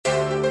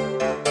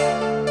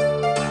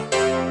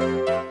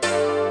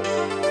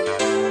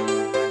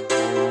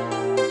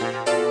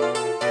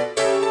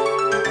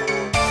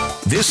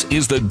This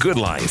is The Good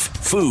Life.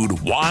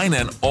 Food, wine,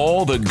 and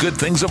all the good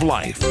things of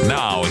life.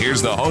 Now,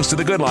 here's the host of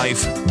The Good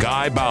Life,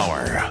 Guy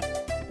Bauer.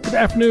 Good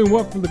afternoon.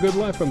 Welcome to The Good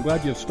Life. I'm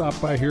glad you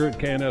stopped by here at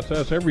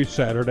KNSS every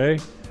Saturday.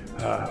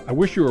 I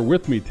wish you were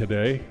with me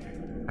today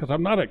because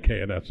I'm not at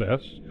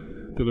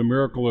KNSS. To the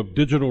miracle of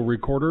digital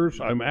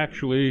recorders, I'm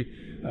actually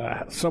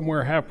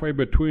somewhere halfway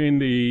between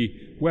the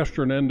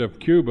western end of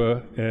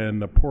Cuba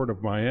and the port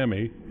of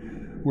Miami.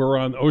 We're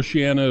on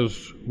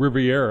Oceania's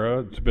Riviera.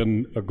 It's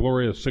been a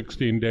glorious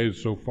 16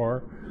 days so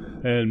far.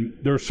 And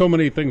there's so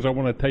many things I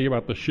want to tell you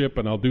about the ship,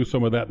 and I'll do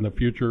some of that in the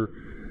future.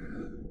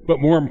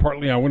 But more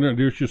importantly, I want to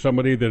introduce you to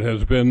somebody that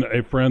has been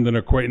a friend and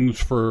acquaintance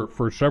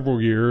for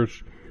several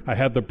years. I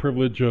had the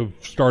privilege of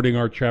starting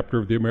our chapter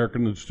of the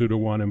American Institute of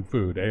Wine and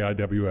Food,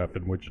 AIWF,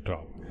 in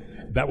Wichita.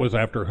 That was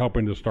after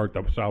helping to start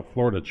the South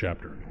Florida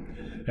chapter.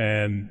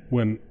 And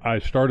when I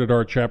started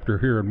our chapter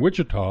here in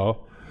Wichita,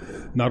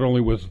 not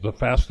only was it the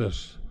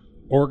fastest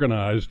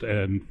organized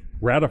and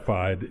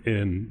ratified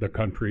in the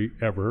country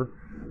ever,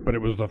 but it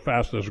was the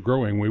fastest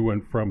growing. We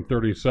went from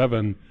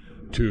 37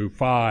 to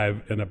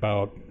 5 in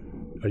about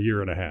a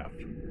year and a half.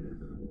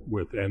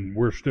 And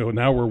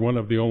we're one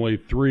of the only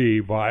 3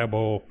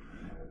 viable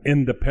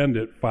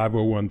independent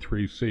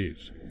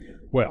 501(c)(3)s.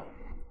 Well,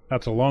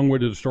 that's a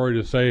long-winded story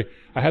to say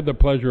I had the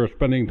pleasure of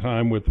spending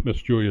time with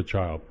Miss Julia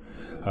Child.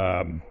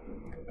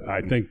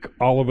 I think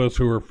all of us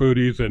who are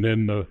foodies and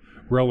in the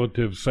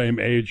relative same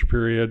age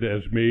period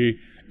as me,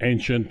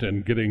 ancient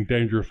and getting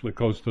dangerously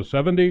close to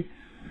 70,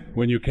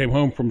 when you came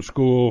home from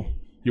school,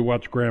 you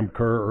watched Graham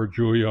Kerr or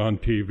Julia on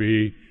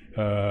TV,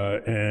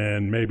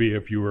 and maybe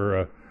if you were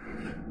a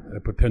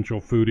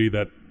potential foodie,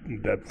 that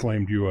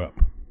flamed you up.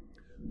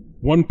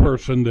 One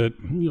person that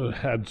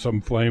had some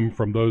flame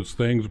from those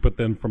things, but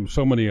then from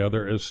so many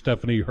other, is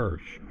Stephanie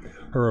Hersch.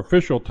 Her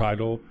official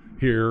title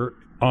here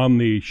on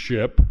the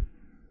ship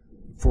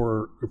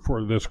for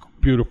this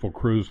beautiful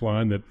cruise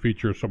line that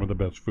features some of the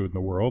best food in the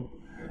world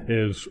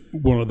is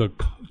one of the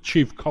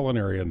chief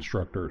culinary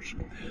instructors.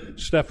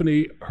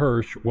 Stephanie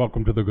Hersch,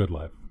 welcome to The Good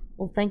Life.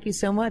 Well, thank you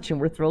so much, and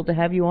we're thrilled to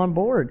have you on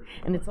board.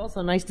 And it's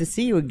also nice to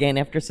see you again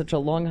after such a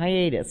long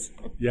hiatus.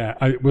 Yeah,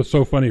 it was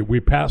so funny. We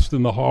passed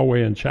in the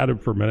hallway and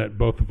chatted for a minute,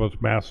 both of us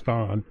masked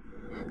on,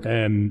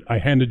 and I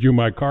handed you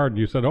my card, and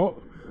you said,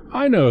 "Oh,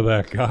 I know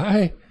that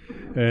guy."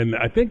 And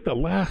I think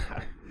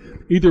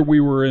either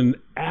we were in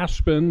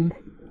Aspen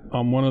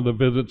on one of the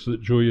visits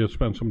that Julia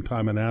spent some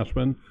time in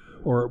Aspen,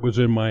 or it was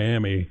in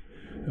Miami,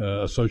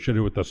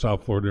 associated with the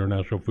South Florida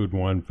International Food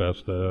and Wine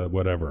Fest,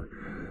 whatever.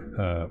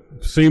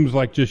 Seems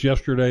like just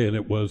yesterday, and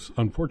it was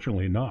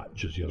unfortunately not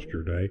just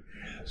yesterday.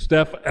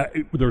 Steph,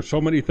 there's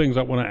so many things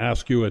I want to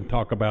ask you and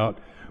talk about,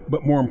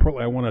 but more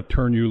importantly, I want to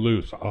turn you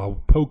loose.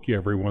 I'll poke you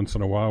every once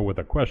in a while with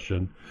a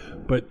question,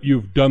 but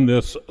you've done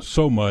this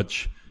so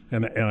much,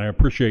 and I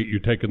appreciate you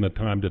taking the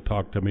time to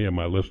talk to me and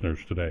my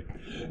listeners today.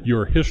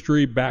 Your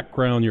history,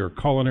 background, your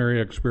culinary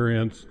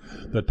experience,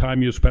 the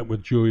time you spent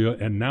with Julia,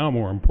 and now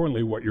more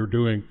importantly, what you're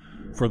doing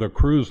for the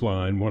cruise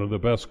line, one of the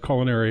best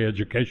culinary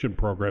education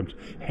programs,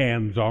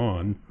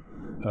 hands-on,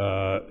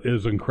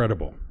 is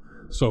incredible.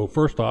 So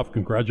first off,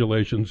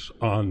 congratulations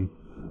on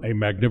a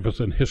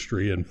magnificent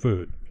history in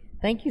food.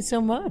 Thank you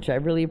so much. I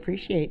really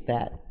appreciate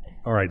that.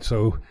 All right,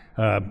 so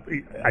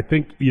I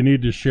think you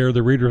need to share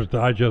the Reader's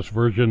Digest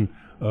version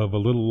of a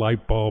little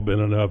light bulb in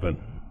an oven.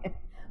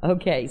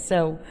 Okay,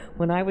 so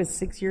when I was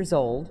 6 years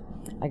old,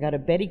 I got a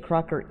Betty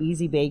Crocker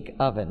Easy Bake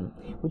oven,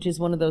 which is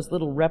one of those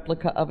little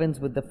replica ovens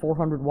with the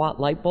 400-watt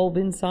light bulb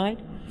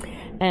inside.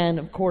 And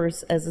of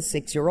course, as a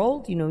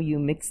 6-year-old, you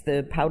mix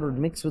the powdered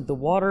mix with the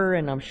water,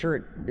 and I'm sure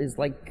it is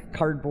like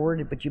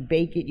cardboard, but you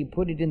bake it, you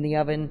put it in the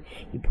oven,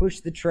 you push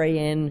the tray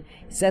in,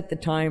 set the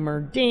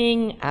timer,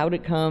 ding, out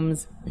it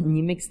comes, and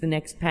you mix the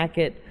next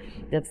packet.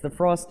 That's the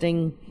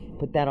frosting,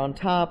 put that on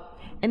top,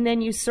 and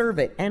then you serve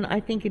it. And I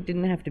think it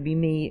didn't have to be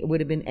me. It would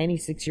have been any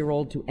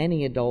 6-year-old to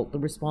any adult. The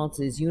response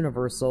is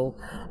universal.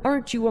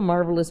 Aren't you a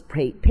marvelous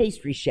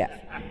pastry chef?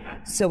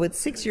 So at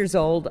 6 years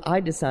old, I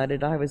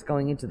decided I was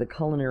going into the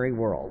culinary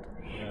world.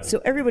 So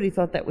everybody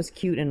thought that was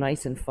cute and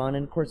nice and fun.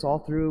 And of course, all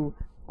through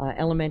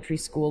elementary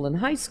school and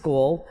high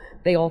school,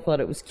 they all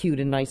thought it was cute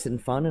and nice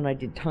and fun. And I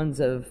did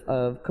tons of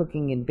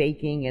cooking and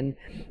baking. And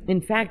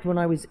in fact, when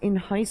I was in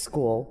high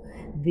school,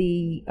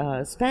 the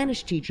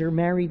Spanish teacher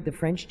married the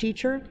French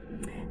teacher,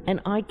 and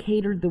I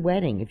catered the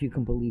wedding, if you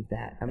can believe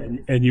that. I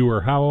mean, and you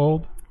were how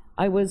old?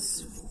 I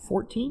was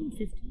 14,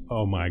 15.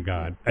 Oh my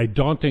God. A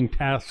daunting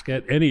task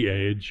at any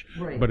age,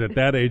 right. But at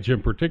that age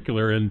in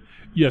particular. And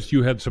yes,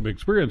 you had some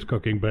experience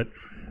cooking, but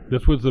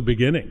this was the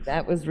beginning.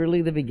 That was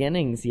really the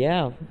beginnings,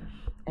 yeah.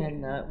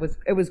 And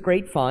it was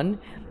great fun,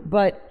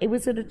 but it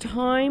was at a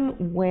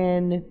time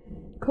when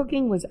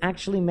cooking was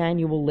actually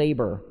manual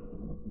labor.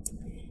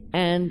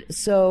 And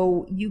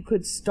so you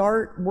could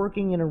start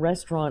working in a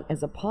restaurant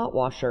as a pot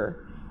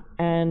washer,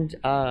 and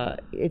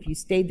if you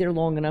stayed there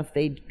long enough,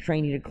 they'd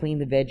train you to clean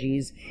the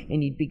veggies,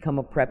 and you'd become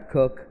a prep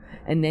cook.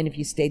 And then if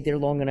you stayed there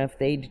long enough,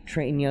 they'd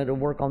train you to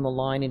work on the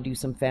line and do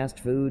some fast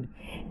food.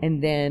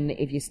 And then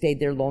if you stayed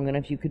there long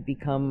enough, you could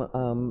become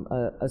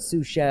a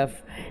sous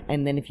chef.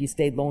 And then if you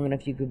stayed long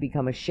enough, you could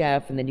become a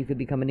chef. And then you could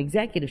become an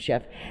executive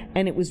chef.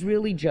 And it was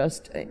really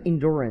just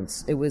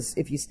endurance. It was,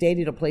 if you stayed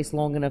at a place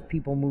long enough,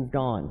 people moved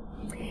on.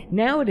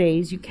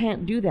 Nowadays, you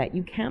can't do that.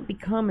 You can't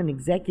become an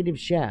executive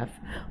chef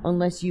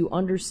unless you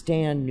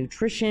understand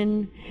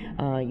nutrition.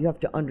 You have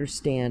to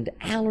understand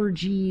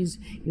allergies.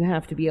 You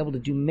have to be able to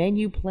do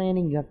menu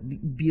planning. You have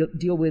to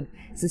deal with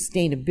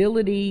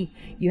sustainability.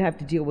 You have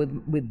to deal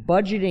with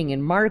budgeting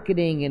and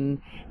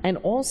marketing. And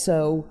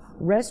also,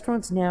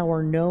 restaurants now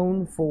are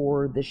known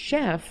for the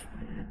chef,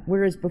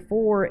 whereas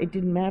before it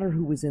didn't matter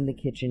who was in the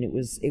kitchen. It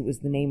was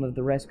the name of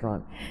the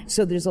restaurant.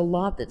 So there's a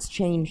lot that's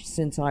changed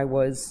since I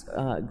was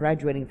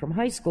graduating from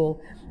high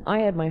school. I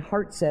had my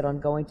heart set on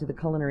going to the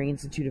Culinary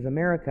Institute of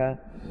America,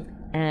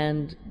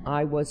 and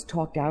I was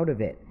talked out of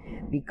it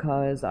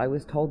because I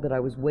was told that I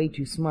was way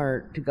too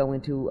smart to go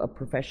into a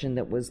profession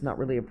that was not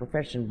really a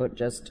profession, but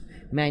just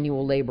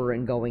manual labor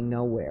and going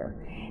nowhere.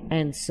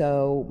 And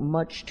so,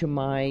 much to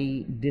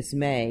my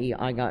dismay,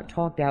 I got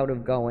talked out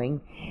of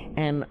going,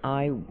 and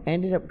I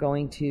ended up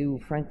going to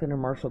Franklin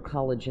and Marshall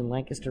College in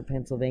Lancaster,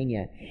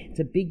 Pennsylvania. It's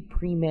a big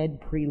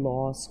pre-med,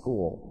 pre-law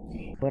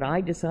school. But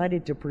I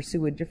decided to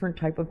pursue a different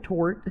type of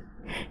tort,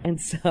 and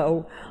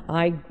so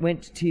I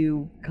went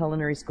to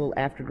culinary school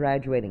after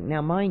graduating.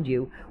 Now, mind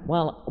you,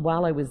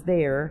 while I was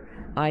there,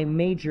 I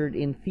majored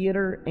in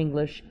theater,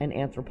 English, and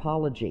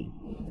anthropology.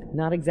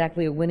 Not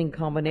exactly a winning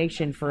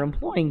combination for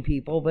employing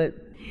people, but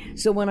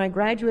so when I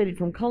graduated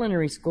from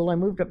culinary school, I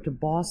moved up to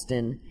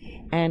Boston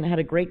and had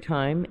a great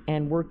time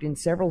and worked in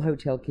several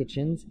hotel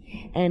kitchens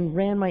and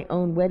ran my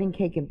own wedding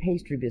cake and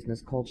pastry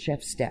business called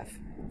Chef Steph.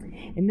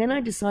 And then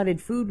I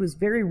decided food was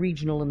very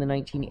regional in the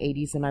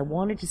 1980s, and I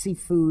wanted to see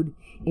food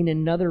in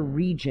another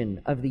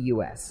region of the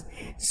U.S.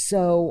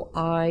 So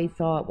I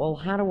thought, well,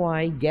 how do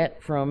I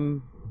get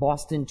from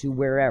Boston to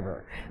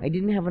wherever? I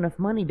didn't have enough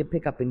money to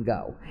pick up and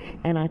go.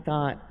 And I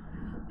thought,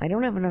 I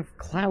don't have enough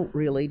clout,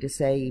 really, to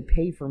say,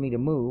 pay for me to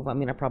move. I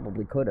mean, I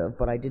probably could have,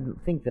 but I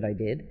didn't think that I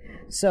did.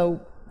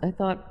 So I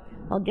thought,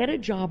 I'll get a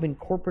job in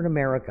corporate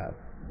America.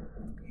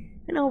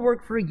 And I'll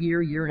work for a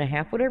year and a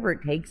half, whatever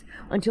it takes,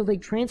 until they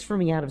transfer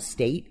me out of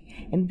state.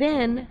 And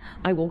then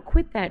I will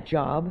quit that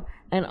job,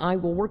 and I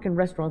will work in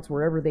restaurants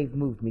wherever they've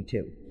moved me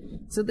to.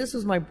 So this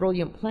was my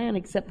brilliant plan,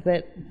 except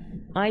that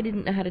I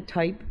didn't know how to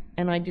type,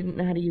 and I didn't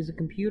know how to use a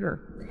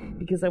computer,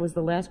 because I was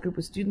the last group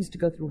of students to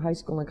go through high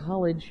school and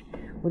college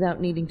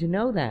without needing to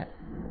know that.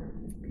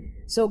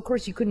 So, of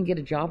course, you couldn't get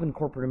a job in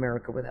corporate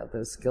America without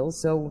those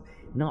skills. So,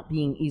 not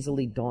being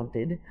easily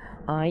daunted,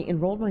 I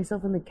enrolled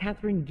myself in the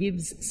Catherine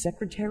Gibbs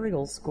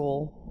Secretarial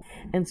School.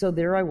 And so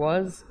there I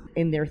was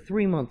in their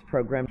 3-month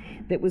program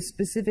that was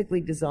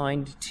specifically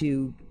designed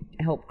to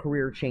help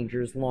career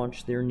changers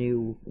launch their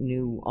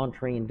new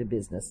entree into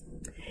business.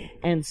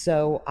 And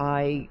so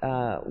I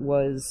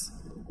was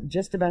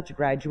just about to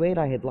graduate.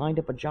 I had lined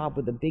up a job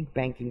with a big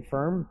banking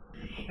firm.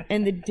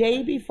 And the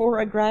day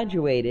before I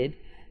graduated,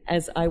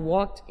 as I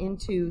walked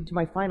into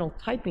my final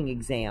typing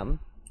exam,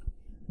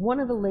 one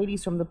of the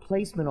ladies from the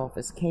placement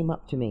office came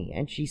up to me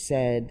and she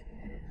said,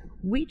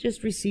 "We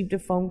just received a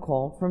phone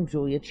call from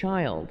Julia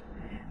Child.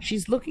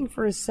 She's looking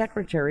for a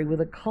secretary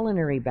with a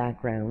culinary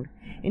background,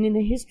 and in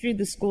the history of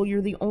the school,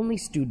 you're the only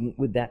student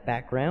with that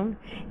background.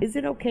 Is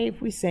it okay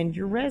if we send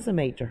your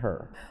resume to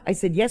her?" I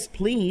said, "Yes,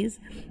 please."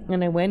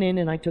 And I went in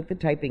and I took the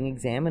typing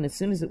exam, and as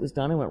soon as it was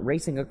done, I went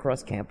racing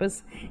across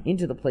campus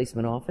into the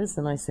placement office,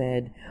 and I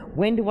said,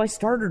 "When do I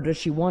start, or does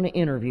she want to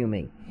interview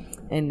me?"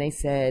 And they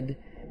said,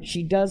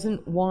 "She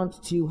doesn't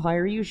want to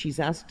hire you. She's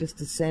asked us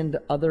to send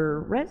other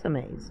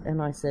resumes."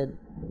 And I said,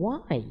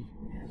 "Why?"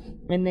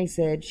 And they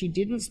said, "She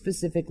didn't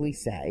specifically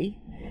say.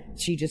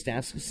 She just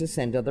asked us to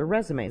send other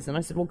resumes." And I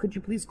said, "Well, could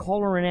you please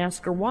call her and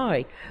ask her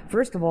why?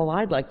 First of all,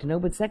 I'd like to know,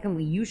 but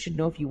secondly, you should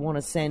know if you want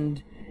to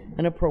send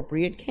an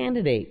appropriate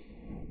candidate."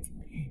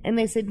 And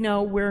they said,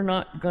 "No, we're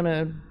not going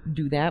to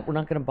do that. We're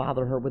not going to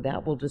bother her with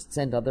that. We'll just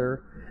send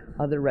other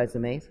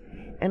resumes."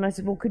 And I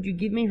said, "Well, could you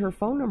give me her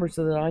phone number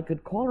so that I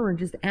could call her and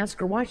just ask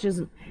her why? She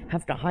doesn't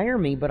have to hire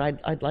me, but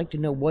I'd like to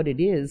know what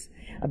it is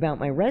about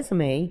my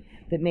resume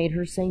that made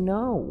her say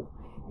no."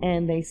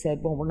 And they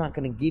said, "Well, we're not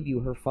going to give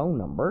you her phone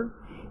number."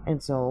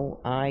 And so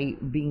I,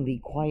 being the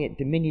quiet,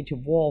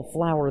 diminutive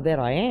wallflower that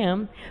I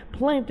am,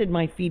 planted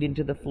my feet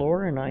into the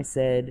floor and I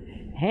said,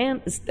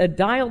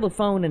 "Dial the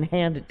phone and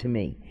hand it to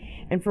me."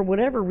 And for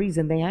whatever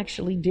reason, they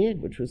actually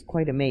did, which was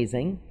quite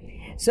amazing.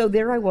 So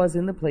there I was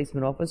in the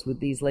placement office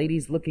with these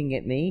ladies looking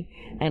at me,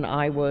 and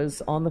I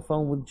was on the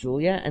phone with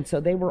Julia, and so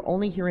they were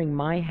only hearing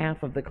my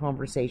half of the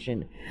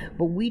conversation.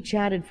 But we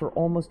chatted for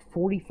almost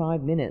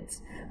 45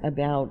 minutes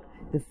about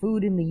the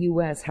food in the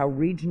U.S., how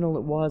regional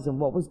it was, and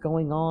what was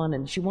going on,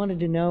 and she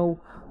wanted to know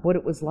what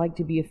it was like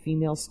to be a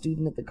female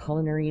student at the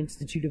Culinary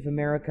Institute of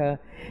America,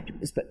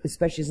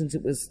 especially since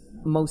it was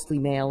mostly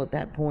male at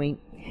that point.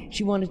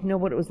 She wanted to know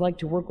what it was like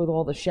to work with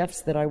all the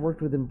chefs that I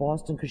worked with in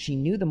Boston, because she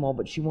knew them all,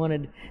 but she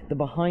wanted the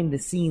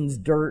behind-the-scenes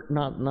dirt,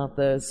 not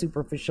the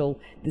superficial,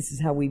 this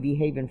is how we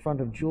behave in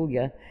front of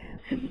Julia.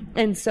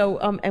 And so,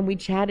 and we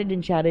chatted,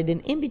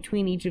 and in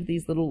between each of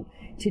these little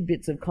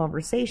tidbits of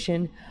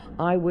conversation,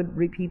 I would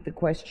repeat the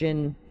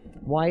question,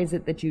 why is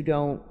it that you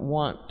don't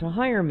want to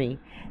hire me?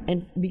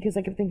 And because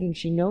I kept thinking,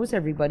 she knows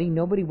everybody,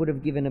 nobody would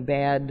have given a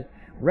bad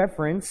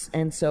reference,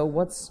 and so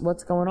what's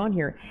going on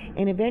here?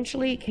 And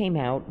eventually it came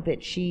out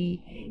that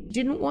she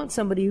didn't want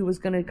somebody who was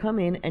going to come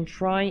in and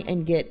try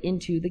and get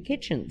into the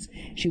kitchens.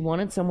 She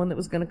wanted someone that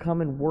was going to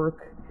come and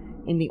work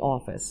in the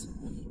office.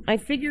 I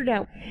figured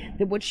out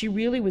that what she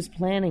really was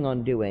planning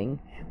on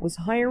doing was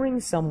hiring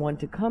someone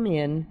to come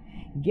in,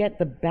 get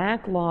the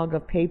backlog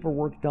of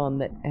paperwork done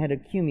that had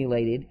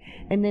accumulated,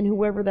 and then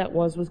whoever that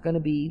was going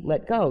to be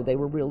let go. They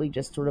were really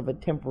just sort of a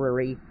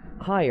temporary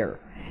hire.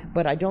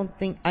 But I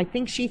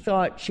think she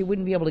thought she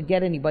wouldn't be able to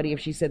get anybody if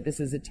she said this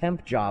is a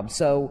temp job.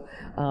 So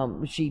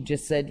she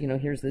just said,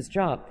 here's this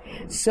job.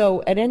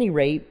 So at any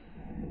rate,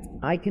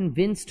 I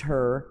convinced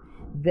her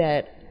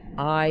that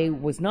I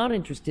was not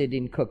interested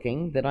in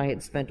cooking, that I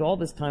had spent all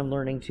this time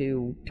learning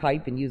to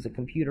type and use a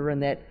computer,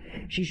 and that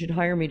she should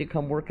hire me to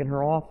come work in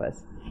her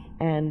office.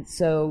 And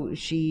so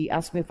she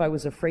asked me if I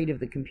was afraid of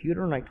the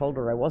computer, and I told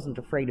her I wasn't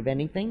afraid of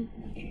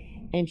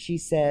anything. And she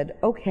said,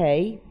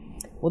 okay,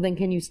 well then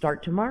can you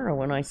start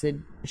tomorrow? And I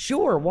said,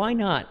 sure, why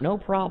not? No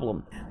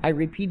problem. I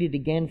repeated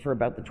again for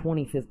about the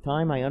 25th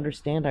time, I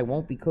understand I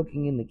won't be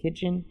cooking in the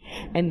kitchen.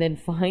 And then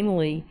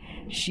finally,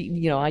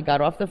 I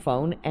got off the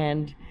phone,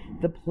 and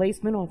the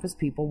placement office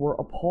people were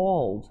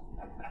appalled.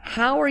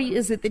 How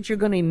is it that you're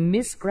going to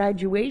miss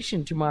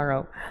graduation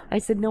tomorrow? I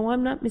said, no,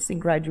 I'm not missing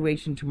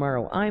graduation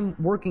tomorrow. I'm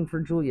working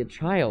for Julia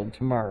Child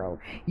tomorrow.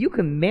 You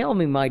can mail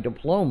me my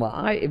diploma.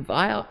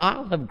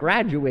 I'll have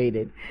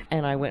graduated.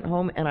 And I went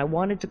home, and I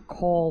wanted to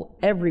call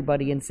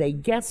everybody and say,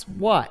 guess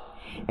what?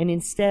 And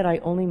instead, I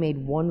only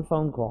made one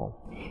phone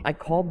call. I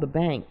called the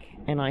bank,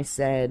 and I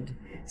said,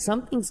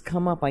 something's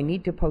come up. I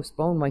need to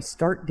postpone my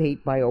start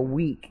date by a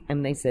week.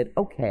 And they said,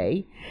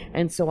 okay.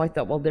 And so I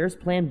thought, well, there's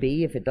plan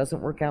B if it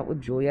doesn't work out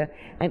with Julia.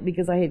 And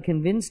because I had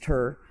convinced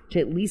her to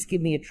at least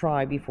give me a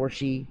try before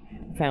she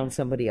found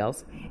somebody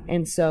else.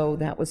 And so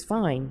that was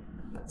fine.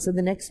 So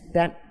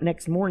that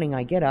next morning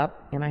I get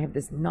up and I have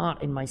this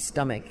knot in my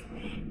stomach.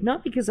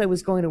 Not because I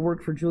was going to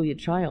work for Julia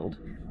Child,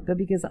 but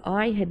because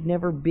I had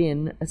never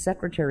been a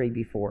secretary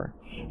before.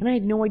 And I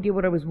had no idea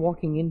what I was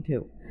walking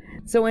into.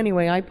 So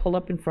anyway, I pull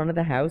up in front of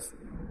the house,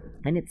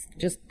 and it's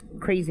just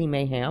crazy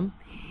mayhem.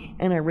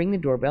 And I ring the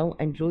doorbell,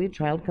 and Julia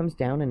Child comes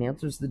down and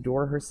answers the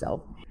door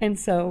herself. And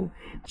so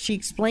she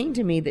explained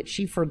to me that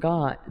she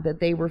forgot that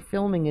they were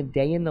filming a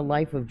day in the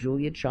life of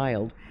Julia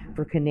Child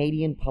for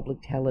Canadian public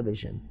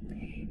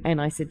television.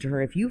 And I said to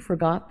her, if you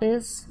forgot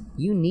this,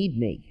 you need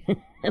me.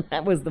 And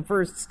that was the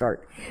first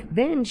start.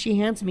 Then she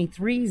hands me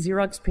 3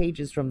 Xerox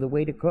pages from The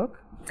Way to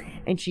Cook,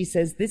 and she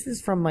says, this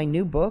is from my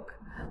new book.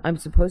 I'm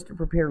supposed to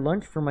prepare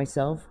lunch for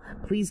myself.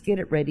 Please get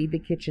it ready. The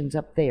kitchen's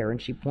up there.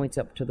 And she points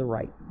up to the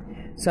right.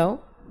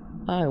 So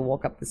I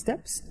walk up the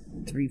steps,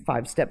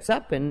 5 steps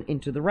up and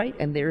into the right,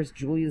 and there's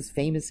Julia's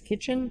famous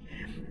kitchen,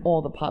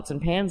 all the pots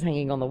and pans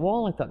hanging on the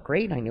wall. I thought,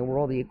 great, I know where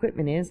all the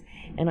equipment is.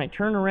 And I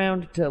turn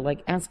around to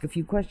ask a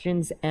few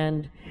questions,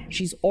 and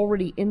she's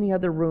already in the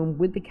other room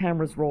with the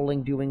cameras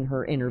rolling doing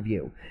her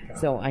interview.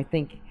 So I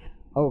think,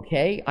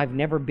 okay, I've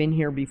never been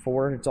here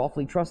before. It's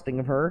awfully trusting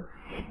of her.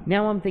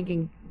 Now I'm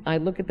thinking, I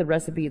look at the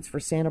recipe, it's for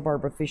Santa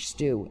Barbara fish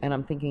stew, and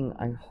I'm thinking,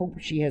 I hope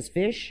she has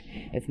fish.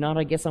 If not,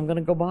 I guess I'm going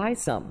to go buy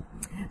some.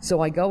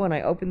 So I go and I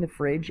open the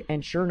fridge,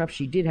 and sure enough,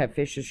 she did have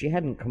fish, so she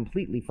hadn't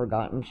completely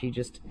forgotten. She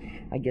just,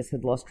 I guess,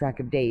 had lost track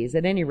of days.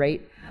 At any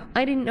rate,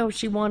 I didn't know if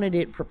she wanted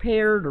it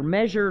prepared or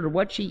measured or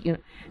what she,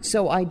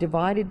 so I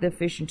divided the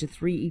fish into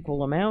 3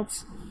 equal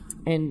amounts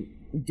and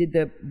did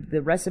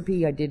the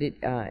recipe. I did it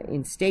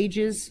in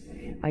stages.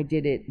 I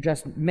did it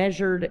just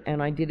measured,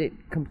 and I did it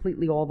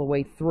completely all the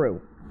way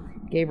through.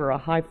 Gave her a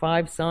high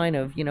five sign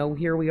of,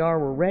 here we are,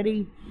 we're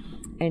ready.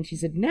 And she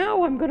said,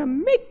 now I'm going to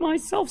make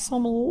myself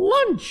some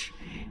lunch.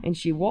 And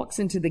she walks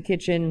into the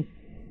kitchen,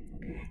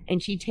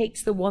 and she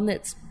takes the one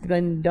that's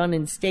been done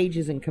in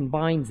stages and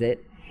combines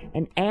it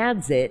and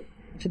adds it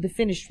to the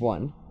finished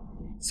one.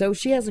 So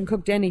she hasn't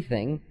cooked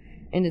anything,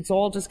 and it's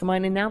all just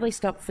combined. And now they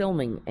stop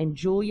filming. And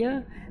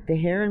Julia, the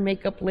hair and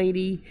makeup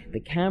lady, the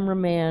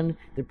cameraman,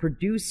 the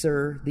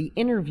producer, the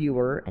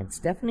interviewer, and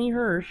Stephanie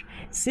Hersch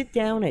sit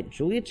down at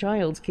Julia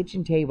Child's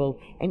kitchen table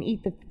and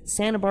eat the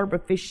Santa Barbara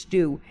fish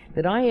stew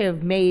that I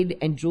have made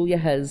and Julia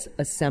has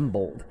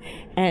assembled.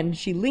 And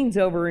she leans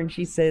over and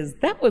she says,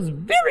 that was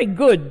very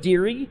good,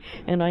 dearie.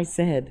 And I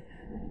said,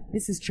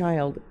 Mrs.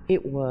 Child,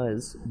 it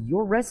was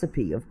your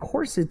recipe. Of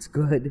course it's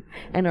good.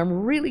 And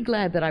I'm really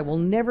glad that I will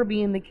never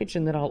be in the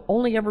kitchen, that I'll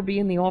only ever be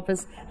in the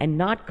office and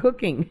not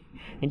cooking.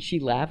 And she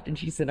laughed and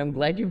she said, I'm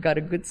glad you've got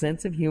a good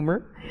sense of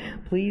humor.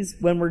 Please,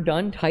 when we're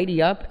done, tidy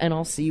up and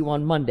I'll see you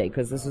on Monday,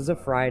 because this is a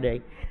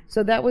Friday.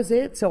 So that was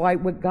it. So I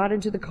got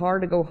into the car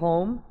to go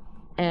home.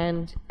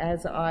 And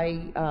as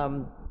I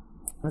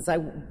as I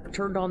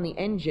turned on the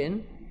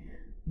engine,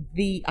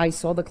 I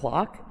saw the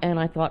clock and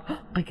I thought, oh,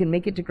 I can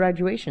make it to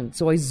graduation.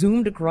 So I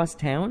zoomed across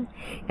town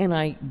and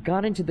I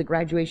got into the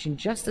graduation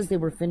just as they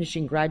were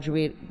finishing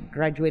graduating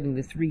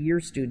the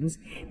 3-year students.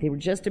 They were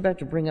just about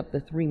to bring up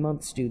the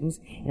 3-month students,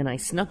 and I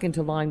snuck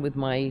into line with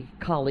my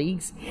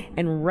colleagues,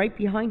 and right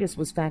behind us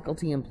was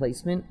faculty and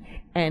placement,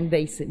 and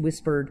they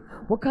whispered,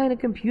 what kind of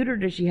computer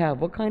does she have?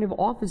 What kind of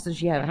office does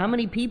she have? How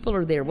many people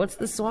are there? What's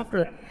the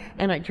software?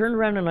 And I turned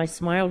around and I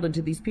smiled, and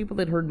to these people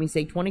that heard me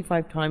say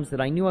 25 times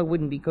that I knew I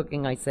wouldn't be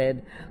cooking, I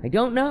said, I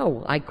don't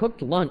know. I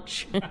cooked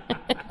lunch.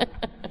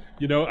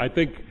 You know, I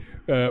think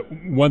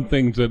one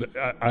thing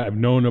that I've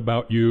known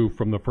about you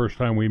from the first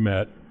time we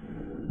met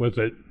was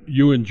that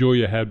you and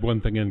Julia had one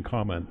thing in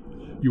common.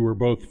 You were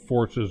both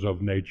forces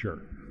of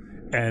nature.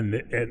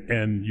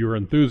 And your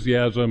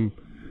enthusiasm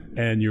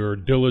and your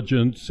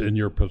diligence and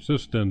your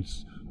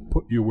persistence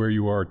put you where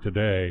you are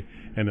today,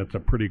 and it's a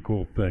pretty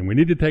cool thing. We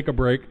need to take a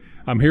break.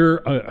 I'm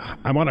here.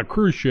 I'm on a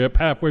cruise ship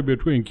halfway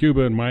between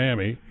Cuba and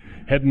Miami,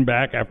 heading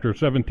back after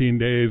 17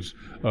 days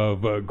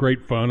of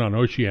great fun on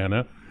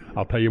Oceania.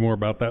 I'll tell you more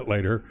about that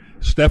later.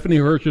 Stephanie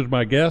Hersch is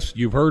my guest.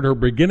 You've heard her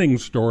beginning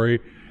story.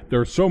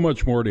 There's so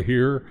much more to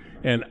hear.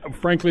 And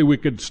frankly, we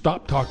could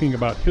stop talking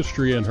about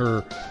history and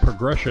her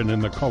progression in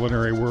the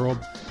culinary world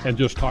and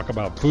just talk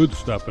about food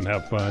stuff and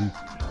have fun.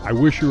 I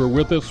wish you were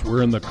with us.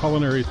 We're in the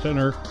Culinary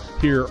Center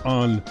here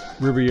on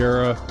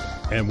Riviera.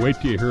 And wait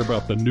till you hear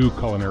about the new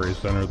Culinary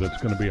Center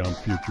that's going to be on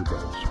future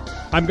boats.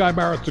 I'm Guy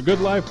Bauer. It's a Good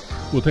Life.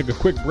 We'll take a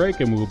quick break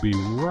and we'll be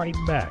right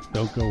back.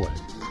 Don't go away.